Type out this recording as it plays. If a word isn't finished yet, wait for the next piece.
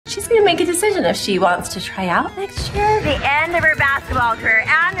she's gonna make a decision if she wants to try out next year. The end of her basketball career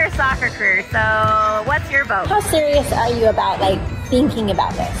and her soccer career. So what's your vote? How serious are you about like thinking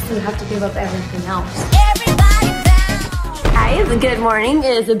about this? You have to give up everything else. Guys, good morning.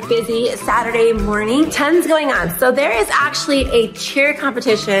 It is a busy Saturday morning. Tons going on. So there is actually a cheer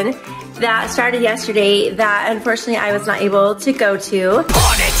competition that started yesterday that unfortunately I was not able to go to. On it,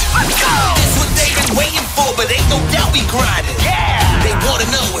 let's go! That's what they've been waiting for, but ain't no doubt we grinding. Yeah! They wanna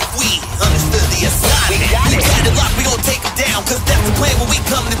know if we understood the assignment. We got it locked, we gon' take it down, cause that's the plan when we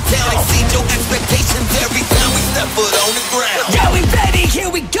come to town. Exceed your expectations every time we step foot on the ground. Yeah, we ready, here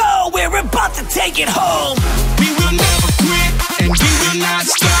we go, we're about to take it home. We will never quit, and we will not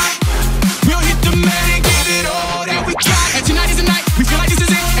stop. We'll hit the mat and give it all that we got. And tonight is the night, we feel like this is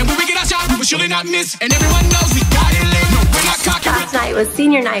it. And when we get our shot, we will surely not miss. And everyone knows we got it lit. No, we're not cocky. Last night was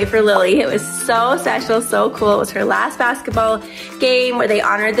senior night for LiLee. It was so special, so cool. It was her last basketball game where they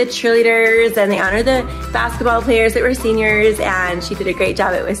honored the cheerleaders and they honored the basketball players that were seniors, and she did a great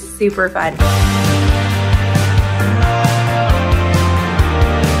job. It was super fun.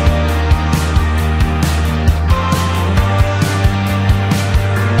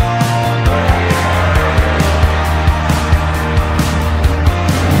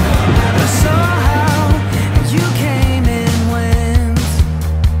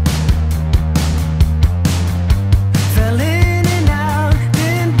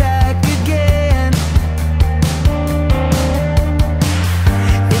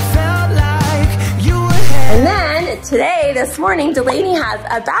 Today, this morning, DeLayNee has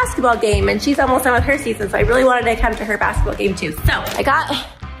a basketball game and she's almost done with her season, so I really wanted to come to her basketball game too. So I got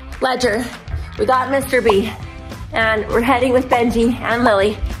Ledger, we got Mr. B, and we're heading with Benji and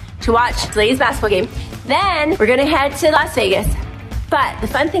LiLee to watch DeLayNee's basketball game. Then we're gonna head to Las Vegas. But the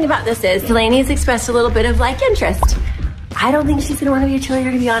fun thing about this is DeLayNee's expressed a little bit of like interest. I don't think she's gonna wanna be a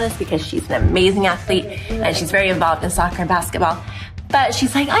cheerleader, to be honest, because she's an amazing athlete and she's very involved in soccer and basketball. But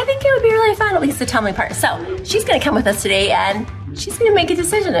she's like, I think it would be really fun, at least to tell me part. So she's gonna come with us today and she's gonna make a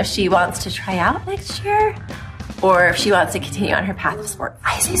decision if she wants to try out next year or if she wants to continue on her path of sport.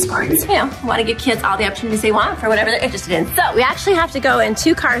 I say sports, you know, wanna give kids all the opportunities they want for whatever they're interested in. So we actually have to go in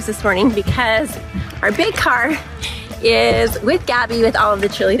 2 cars this morning because our big car is with Gabby with all of the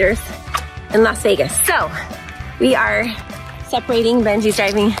cheerleaders in Las Vegas. So we are separating. Benji's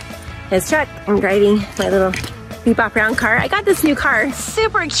driving his truck. I'm driving my little beep-bop round car. I got this new car,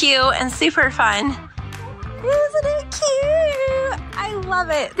 super cute and super fun. Isn't it cute? I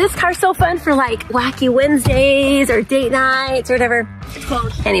love it. This car's so fun for like wacky Wednesdays or date nights or whatever. It's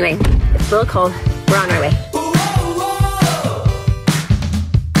cold. Anyway, it's a little cold. We're on our way.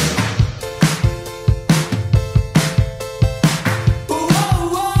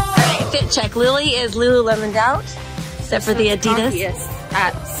 All right, fit check. LiLee is Lululemoned out, except for the Adidas. Yes.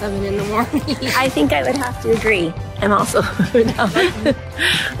 At 7 in the morning. I think I would have to agree. I'm also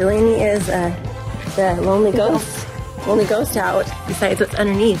DeLayNee is the lonely ghost out. Besides what's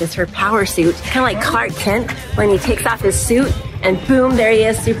underneath is her power suit. Kind of like Clark Kent when he takes off his suit and boom, there he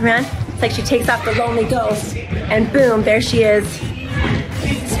is, Superman. It's like she takes off the lonely ghost and boom, there she is,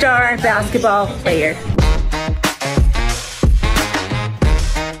 star basketball player.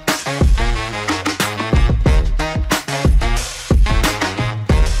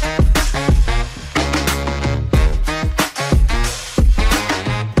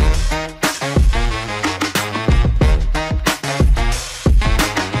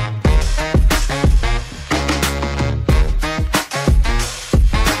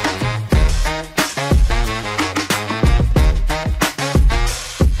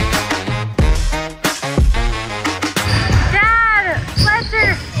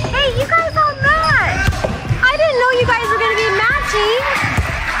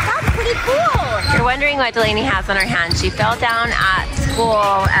 What DeLayNee has on her hand. She fell down at school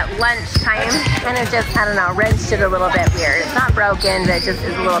at lunchtime. Kind of just, I don't know, wrenched it a little bit weird. It's not broken, but it just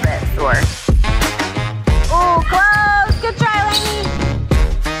is a little bit sore. Oh, close! Good try, DeLayNee!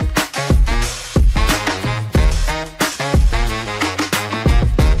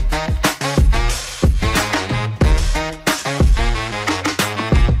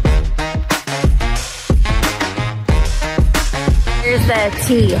 Here's the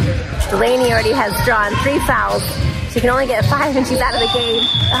tee. DeLayNee already has drawn 3 fouls. She can only get 5 and she's out of the game.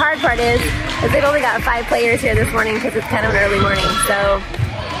 The hard part is they've only got 5 players here this morning because it's kind of an early morning. So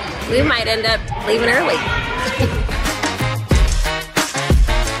we might end up leaving early.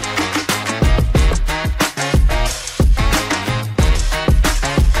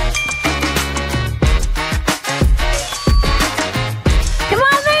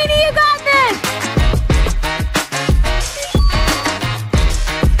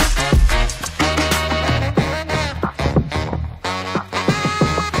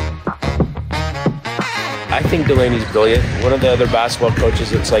 think DeLayNee's brilliant. One of the other basketball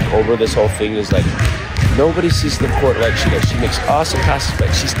coaches that's like over this whole thing is like, nobody sees the court like she does. She makes awesome passes, but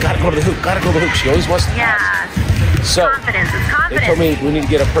she's got to go to the hoop, got to go to the hoop. She always wants to pass. So Confidence, it's confidence. they told me we need to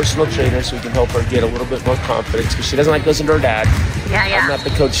get a personal trainer so we can help her get a little bit more confidence because she doesn't like listening to her dad. Yeah. I'm not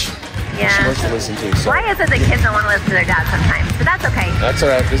the coach she wants to listen to. So. Why is it the kids don't want to listen to their dad sometimes? But that's okay. That's all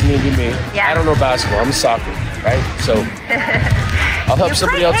right. Doesn't need to be me. Yeah. I don't know basketball. I'm a soccer, right? So I'll help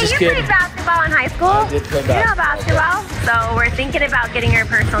somebody else's kid. You played basketball in high school? I did play basketball. You know basketball? So we're thinking about getting her a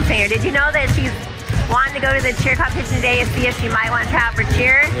personal trainer. Did you know that she's wanting to go to the cheer competition today to see if she might want to try out for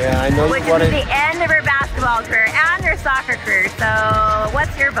cheer? Yeah, I know. Which is the end of her basketball career and her soccer career. So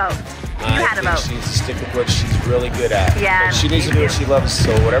what's your vote? You had a vote. She needs to stick with what she's really good at. Yeah. But she needs to do what she loves.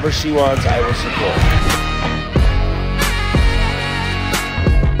 So whatever she wants, I will support.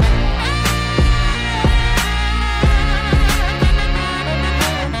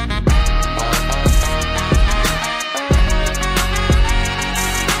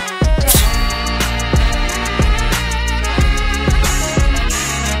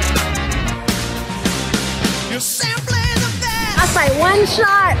 One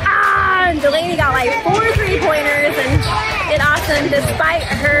shot. DeLayNee got like 4 3-pointers and did awesome despite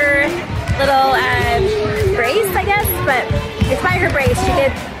her little brace, I guess. But despite her brace, she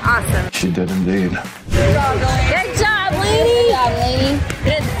did awesome. She did indeed. Good job, LiLee. Good job, LiLee.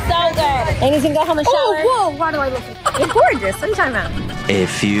 Did so good. Lainey's gonna go home and shower. Whoa, why do I look? You're gorgeous. What are you talking about? A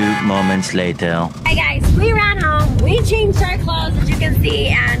few moments later. Hi guys, we ran home. We changed our clothes, as you can see,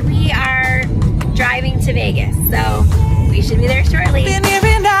 and we are driving to Vegas. So we should be there shortly. Been here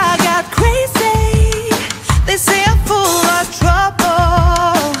and I got crazy. They say I'm full of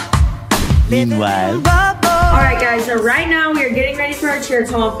trouble. Meanwhile. Alright guys, so right now we are getting ready for our cheer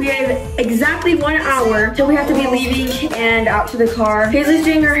talk. We have exactly 1 hour till we have to be leaving and out to the car. PaisLee's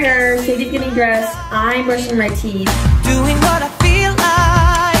doing her hair, SaiDee's getting dressed, I'm brushing my teeth. Doing what I feel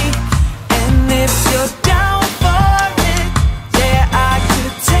like. And if you're down for it, yeah, I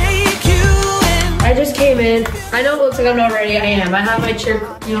could take you in. I just came in. I know it looks like I'm not ready. I am. I have my cheer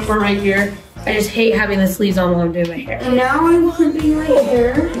uniform right here. I just hate having the sleeves on while I'm doing my hair. And now I'm clipping my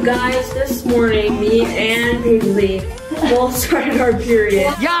hair. Guys, this morning, me and PresLee both started our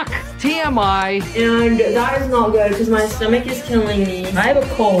period. Yuck! TMI. And that is not good because my stomach is killing me. I have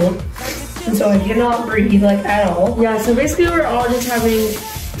a cold, and so I cannot breathe like at all. Yeah, so basically we're all just having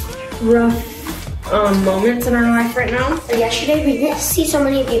rough moments in our life right now. Yesterday we didn't see so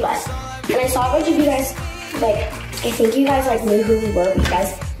many of you guys, and I saw a bunch of you guys. Like, I think you guys like knew who we were, but you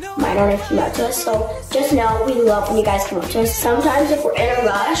guys might not have come up to us. So just know we love when you guys come up to us. Sometimes if we're in a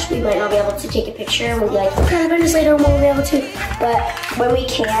rush, we might not be able to take a picture, and we'll be like, okay, minutes later we'll be able to. But when we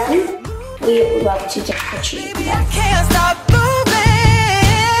can, we love to take a picture of you guys. Can't stop moving.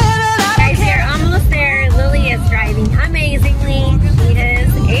 Guys, we're almost there. LiLee is driving amazingly. She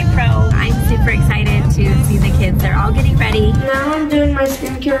is a pro. I'm super excited to see the kids. They're all getting ready. Now I'm doing my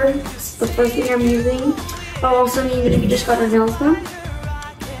skincare. It's the first thing I'm using. Oh, also we just got our nails done.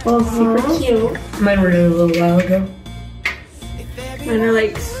 Oh, super cute. Mine were done a little while ago. Mine are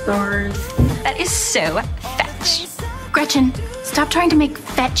like stars. That is so fetch. Gretchen, stop trying to make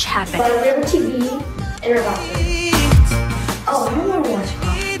fetch happen. But we have a TV in our bathroom. Oh, I don't want to watch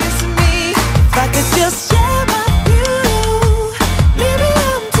it. If I could just share my view, maybe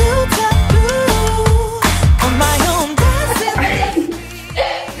I'm too taboo on my own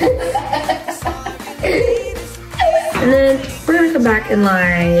And then we're gonna come back in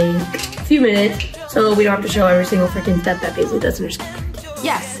like a few minutes so we don't have to show every single freaking step that PaisLee does in her skincare.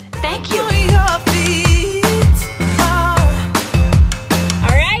 Yes, thank you.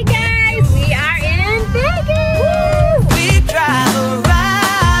 Alright guys, we are in Vegas! We drive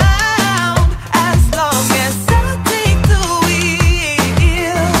around as long as I take the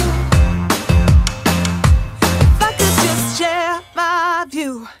wheel. If I could just share my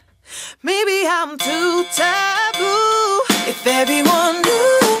view, maybe I'm too taboo. If everyone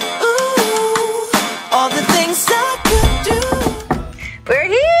knew all the things I could do. We're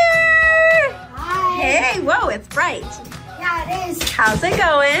here! Hi. Hey, whoa, it's bright. Yeah, it is. How's it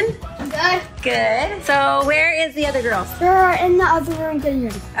going? Good. Good. So where is the other girls? They're in the other room getting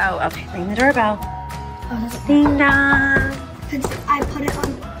ready. Oh, okay. Ring the doorbell. Oh, that's a Ding dong. I put it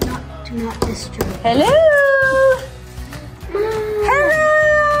on do not disturb. Hello! Hello!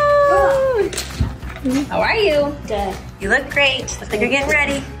 How are you? Good. You look great. Looks like you're getting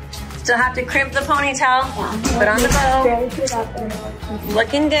ready. Still have to crimp the ponytail. Put on the bow.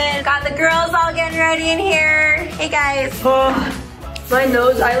 Looking good. Got the girls all getting ready in here. Hey guys. Oh, my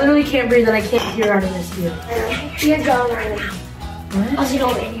nose, I literally can't breathe and I can't hear out of this view. You're going right now. What? Oh, you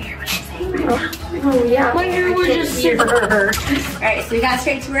don't hear what she's saying. Oh yeah. My hair was just super. Alright, so we got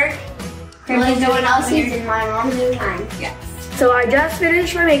straight to work. Like no one else is in my mom's in mine. Yes. So I just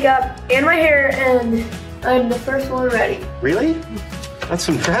finished my makeup and my hair, and I'm the first one ready. Really? That's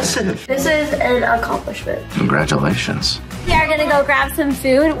impressive. This is an accomplishment. Congratulations. We are gonna go grab some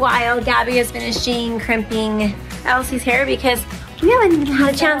food while Gabby is finishing crimping ElleCee's hair because we haven't even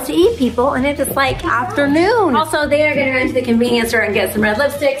had a chance to eat, people, and it's like afternoon. Also, they are gonna run to the convenience store and get some red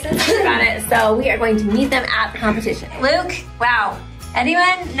lipsticks and think about it. So we are going to meet them at the competition. Luke, wow.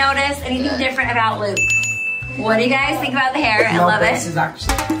 Anyone notice anything different about Luke? What do you guys think about the hair? I love it.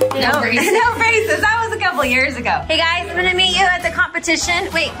 No braces. That was a couple years ago. Hey guys, I'm gonna meet you at the competition.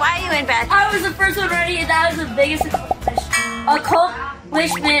 Wait, why are you in bed? I was the first one ready, and that was the biggest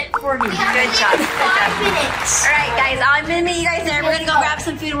accomplishment for me. Good job. 5 minutes. All right, guys, I'm gonna meet you guys there. We're gonna go grab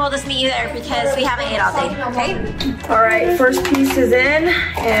some food and we'll just meet you there because we haven't ate all day, okay? All right, first piece is in,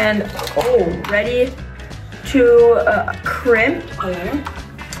 and ready to crimp.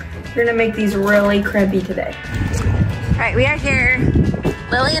 We're gonna make these really crimpy today. All right, we are here.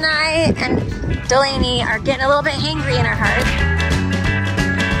 LiLee and I and DeLayNee are getting a little bit hangry in our hearts.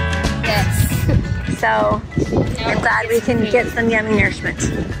 Yes. So we're glad we can get some yummy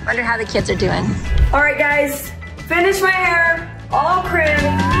nourishment. Wonder how the kids are doing. All right, guys, finish my hair, all crimped,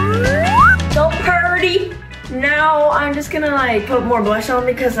 so pretty. Now I'm just gonna like put more blush on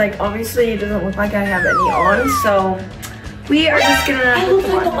because like obviously it doesn't look like I have any on, so we are just gonna. I look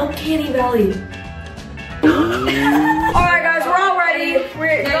like the uncanny valley. All right, guys, we're all ready. We're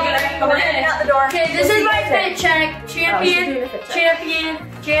heading out the door. Okay, this is my fit check. Champion,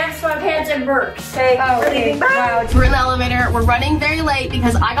 Jan, sweatpants, and Burks. Okay, Wow. We're in the elevator. We're running very late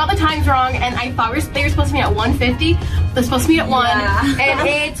because I got the times wrong and I thought they were supposed to meet at 1:50. They're supposed to meet at 1, and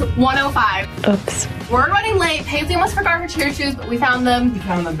it's 1:05. Oops. We're running late. PaisLee almost forgot her cheer shoes, but we found them.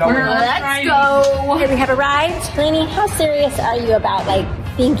 Let's go. Okay, we have arrived. DeLayNee, how serious are you about like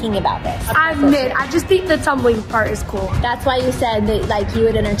thinking about this? I just think the tumbling part is cool. That's why you said that like you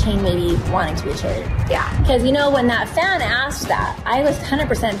would entertain maybe wanting to be a cheerleader. Yeah. Because you know when that fan asked that, I was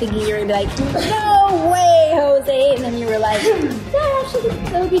 100% thinking you were gonna be like, no way, Jose, and then you were like, yeah, actually,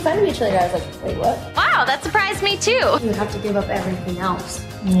 that would be fun to be a cheerleader. I was like, wait, what? Wow, that surprised me too. You would have to give up everything else.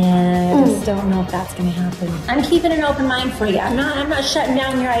 Yeah, I just don't know if that's gonna happen. I'm keeping an open mind for you. I'm not shutting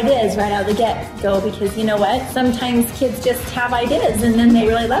down your ideas right out the get-go because you know what? Sometimes kids just have ideas and then they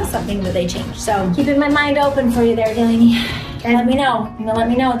really love something that they change. So keeping my mind open for you there, DeLayNee. And let me know. You know, let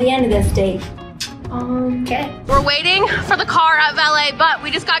me know at the end of this date. Okay. We're waiting for the car at valet, but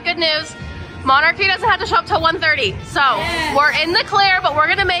we just got good news. Monarchy doesn't have to show up till 1:30. So we're in the clear, but we're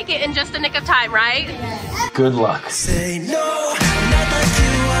gonna make it in just a nick of time, right? Good luck. Say no, I'm not like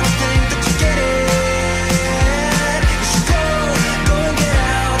you, I don't think that you get it. You should go and get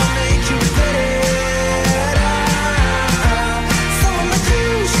out, I'll make you regret it. Someone like you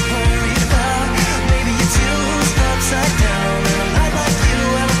should worry about, maybe it's you who's upside down. And I'm not like you,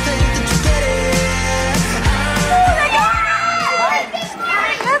 I don't think that you get it. Oh my God!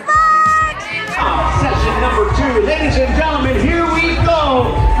 Good luck! Session number 2. Ladies and gentlemen, here we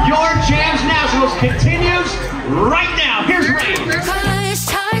go. Your Jams Nationals continues right now. Here's Rain.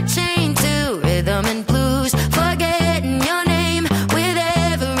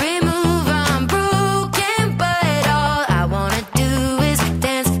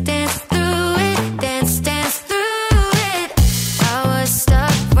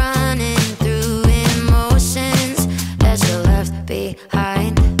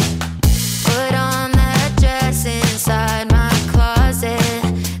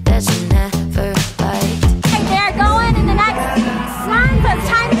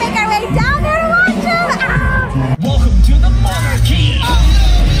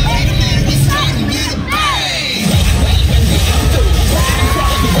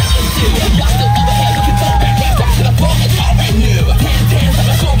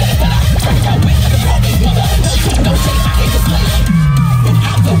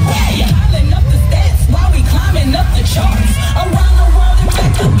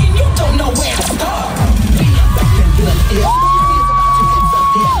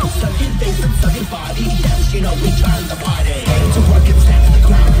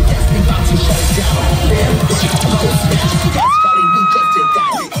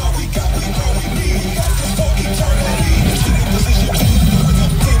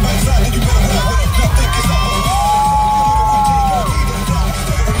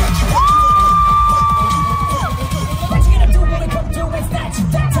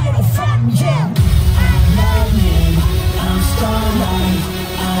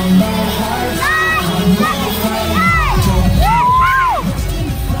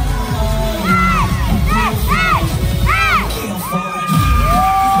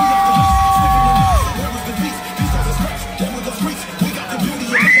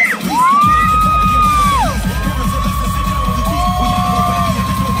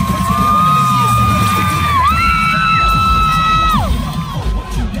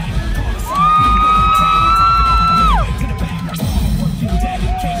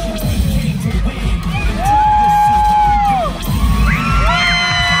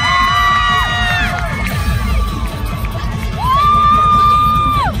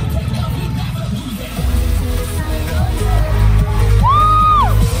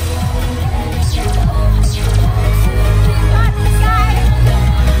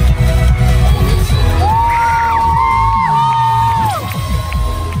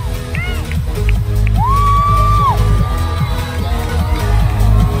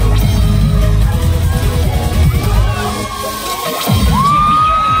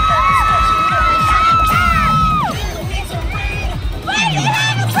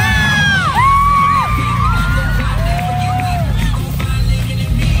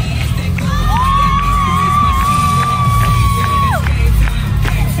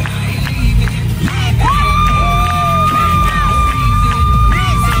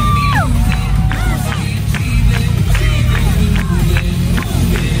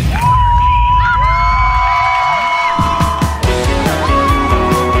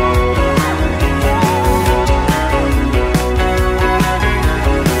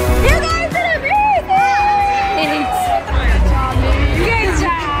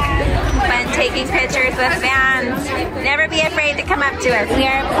 with fans. Never be afraid to come up to us. We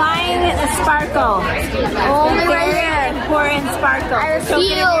are applying a sparkle. Very important sparkle. I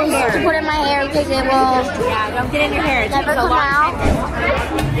refuse to put in my hair because it will. Yeah, don't get in your hair. It never takes a come long out.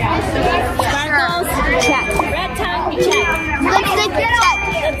 time. Sparkles, check. Red tongue, check. Lipstick, check.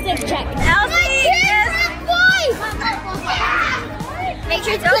 Lipstick, check. ElleCee, make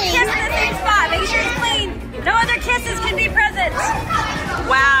sure it's Don't clean. kiss in the same spot. Make sure it's clean. No other kisses can be present.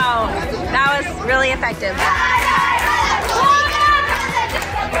 Wow, that was really effective.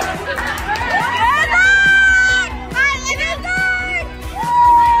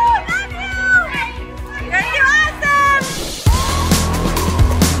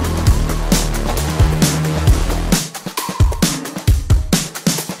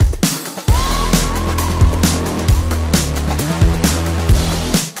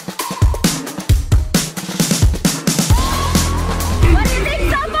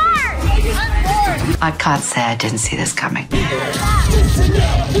 I can't say I didn't see this coming. We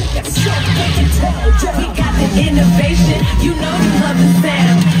got the innovation, you know you love the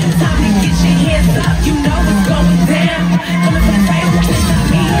sound. Time to get your hands up, you know what's going down. Coming for the fight, it's not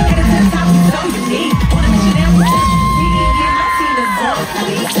me. Headed to the top, we so unique. Wanna miss you down, we're yeah, my team is on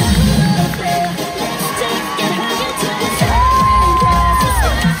fleek.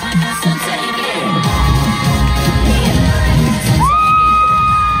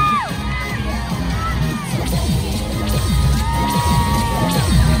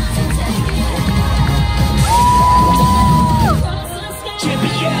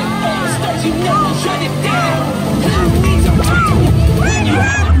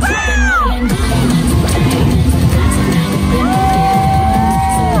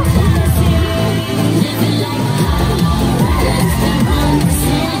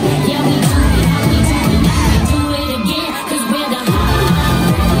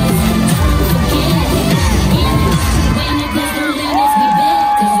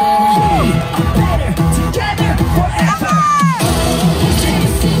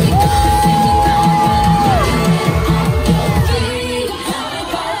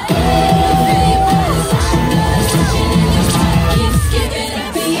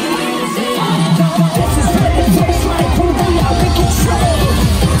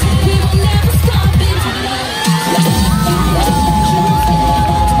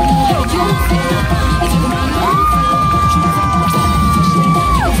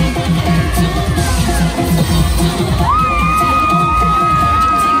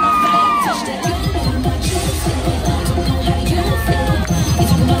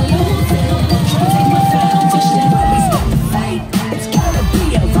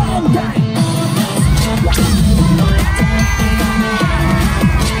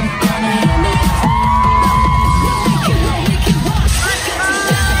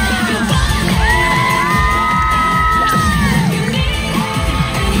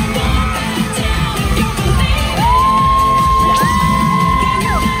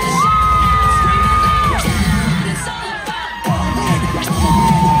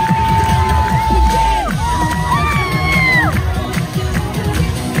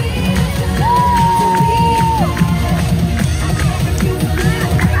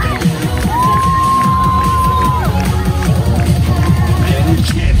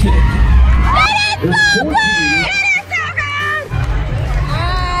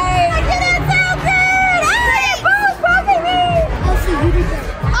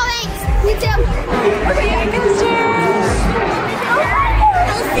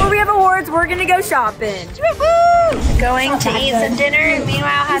 Shopping. Going to eat some dinner.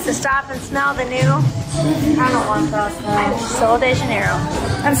 Meanwhile, has to stop and smell the new. I don't want that stuff. Sol de Janeiro.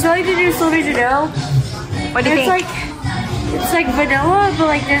 I'm smelling the new Sol de Janeiro. What do you think? It's like vanilla, but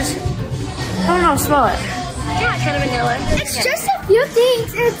like there's. I don't know. Smell it. Yeah, kind of vanilla. It's just a few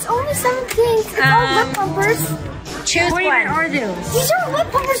things. It's only 7 things. It's all lip pumpers. Choose one. What are those? These are lip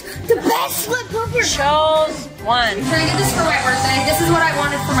pumpers. The best lip pumpers. Chose one. Can I get this for my birthday? This is what I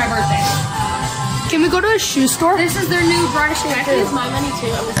wanted for my birthday. Can we go to a shoe store? This is their new garnishing. I can use my money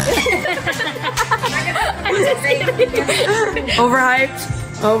too. Overhyped.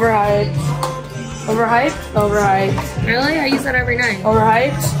 Overhyped. Overhyped. Overhyped. Really? I use that every night.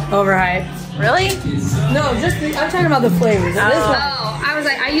 Overhyped. Overhyped. Really? No, just I'm talking about the flavors. This one. I was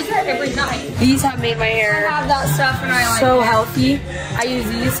like, I use that every night. These have made my hair I have that stuff and I like so it. healthy. I use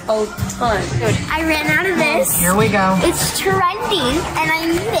these a ton. I ran out of this. Here we go. It's trending and I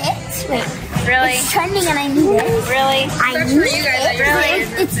need it. Wait. Really? It's trending and I need it. Really? I need it. Really?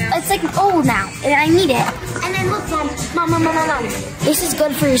 It's like old now and I need it. And then look, Mom. This is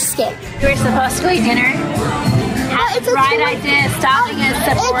good for your skin. You were supposed to eat dinner. But it's a right idea. Stopping at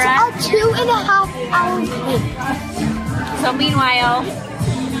Sephora. It's a 2.5 hour wait. So meanwhile,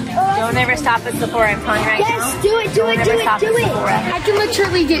 don't ever stop at Sephora. I'm telling you right now. Yes, do it. Do it. I can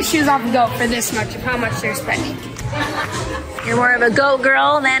literally get shoes off the goat for this much of how much they're spending. You're more of a goat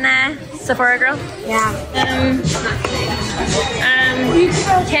girl than a Sephora girl? Yeah.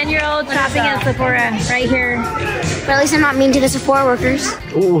 10-year-old shopping at Sephora right here. But at least I'm not mean to the Sephora workers.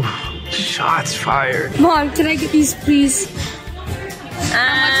 Ooh, shots fired. Mom, can I get these, please?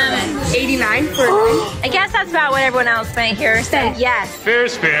 89 for I guess that's about what everyone else spent here. So yes.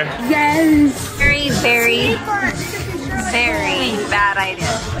 Fair's fair. Yes. Very, very, very bad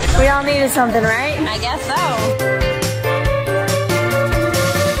idea. We all needed something, right? I guess so.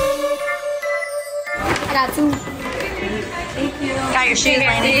 I got some. Thank you. Got your shoes,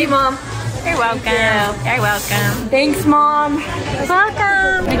 LiLee. Thank you, Mom. You're welcome. You're welcome. Thanks, Mom. You're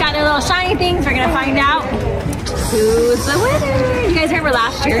welcome. We got the little shiny things. We're gonna find out who's the winner. You guys remember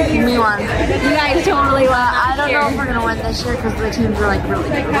last year? Me one. You guys totally won. I don't know if we're gonna win this year because the teams are like really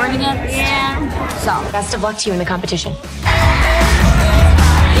good running it. Yeah. So Best of luck to you in the competition.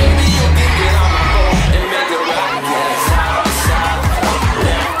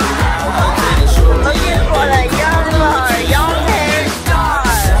 Looking for the young hair star.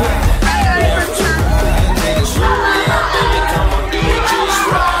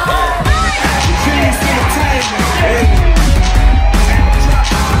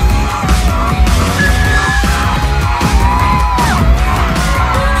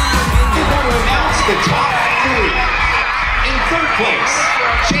 The top three. In third place,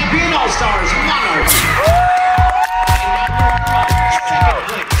 Champion All-Stars Monarch. Second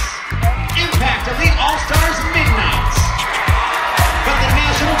place, Impact Elite All-Stars Midnights. But the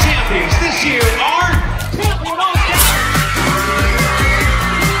national champions this year are Champion All-Stars.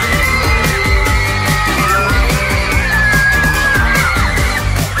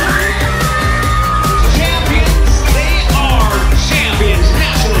 Champions, they are champions,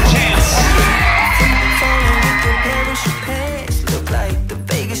 national champs.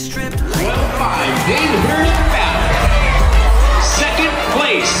 Second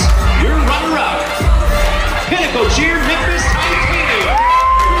place, your runner-up, Pinnacle Cheer Memphis Titanium.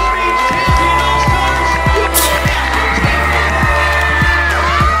 Champion All-Stars.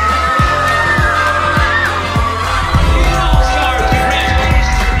 All-Stars,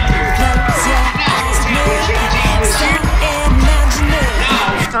 congratulations.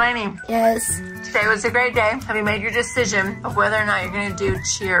 DeLayNee. yes, Today was a great day. Have you made your decision of whether or not you're going to do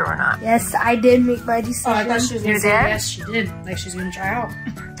cheer or not? yes, I did make my decision. Oh, I thought she was You gonna say did? yes, she did. Like she's gonna try out.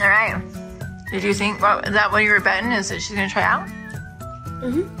 All right. Did you think, well, is that what you were betting, is that she's going to try out?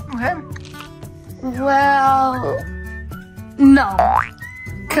 Okay. Well, no,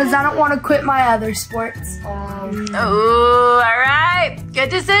 because I don't want to quit my other sports. Ooh, all right. Good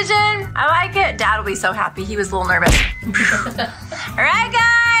decision. I like it. Dad will be so happy. He was a little nervous. All right,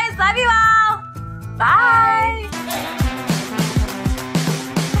 guys. Love you all. Bye.